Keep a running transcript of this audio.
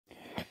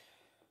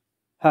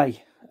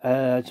Hi,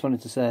 I just wanted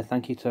to say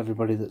thank you to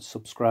everybody that's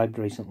subscribed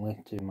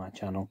recently to my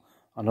channel.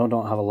 I know I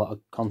don't have a lot of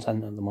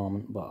content at the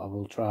moment, but I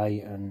will try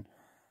and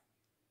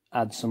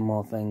add some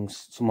more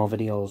things, some more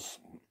videos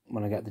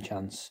when I get the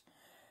chance.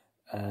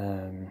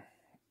 I'm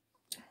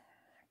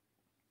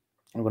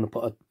going to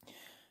put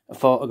a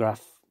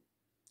photograph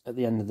at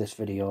the end of this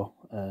video.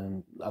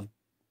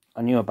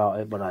 I knew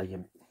about it, but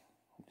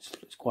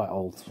it's quite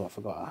old, so I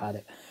forgot I had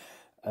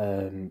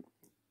it.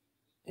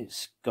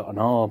 It's got an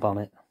orb on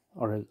it.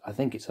 Or I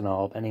think it's an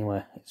orb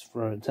anyway. It's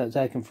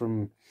taken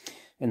from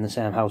in the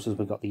same house as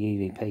we've got the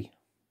EVP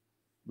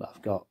that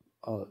I've got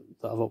that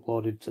I've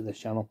uploaded to this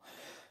channel.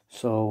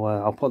 So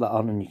I'll put that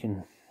on, and you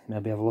can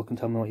maybe have a look and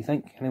tell me what you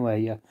think.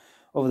 Anyway, yeah.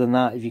 Other than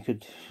that, if you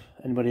could,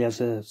 anybody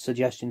has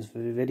suggestions for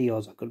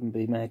videos I couldn't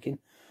be making,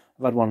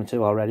 I've had one or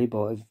two already.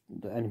 But if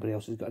anybody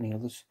else has got any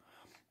others,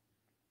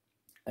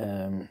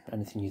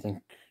 anything you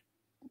think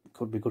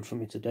could be good for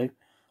me to do,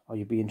 or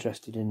you'd be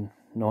interested in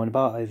knowing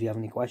about it, if you have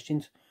any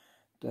questions,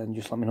 then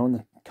just let me know in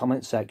the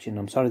comment section.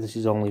 I'm sorry this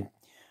is only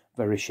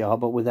very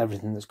short, but with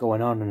everything that's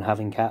going on and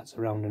having cats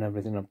around and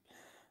everything,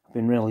 I've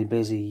been really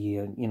busy,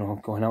 you know,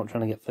 going out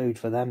trying to get food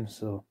for them.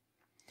 So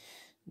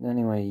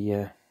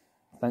anyway,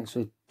 thanks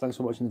for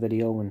watching the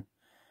video, and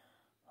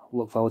I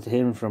look forward to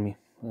hearing from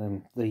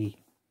you. The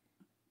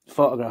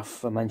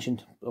photograph I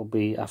mentioned will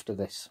be after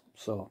this,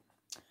 so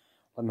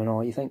let me know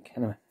what you think.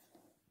 Anyway,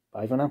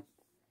 bye for now.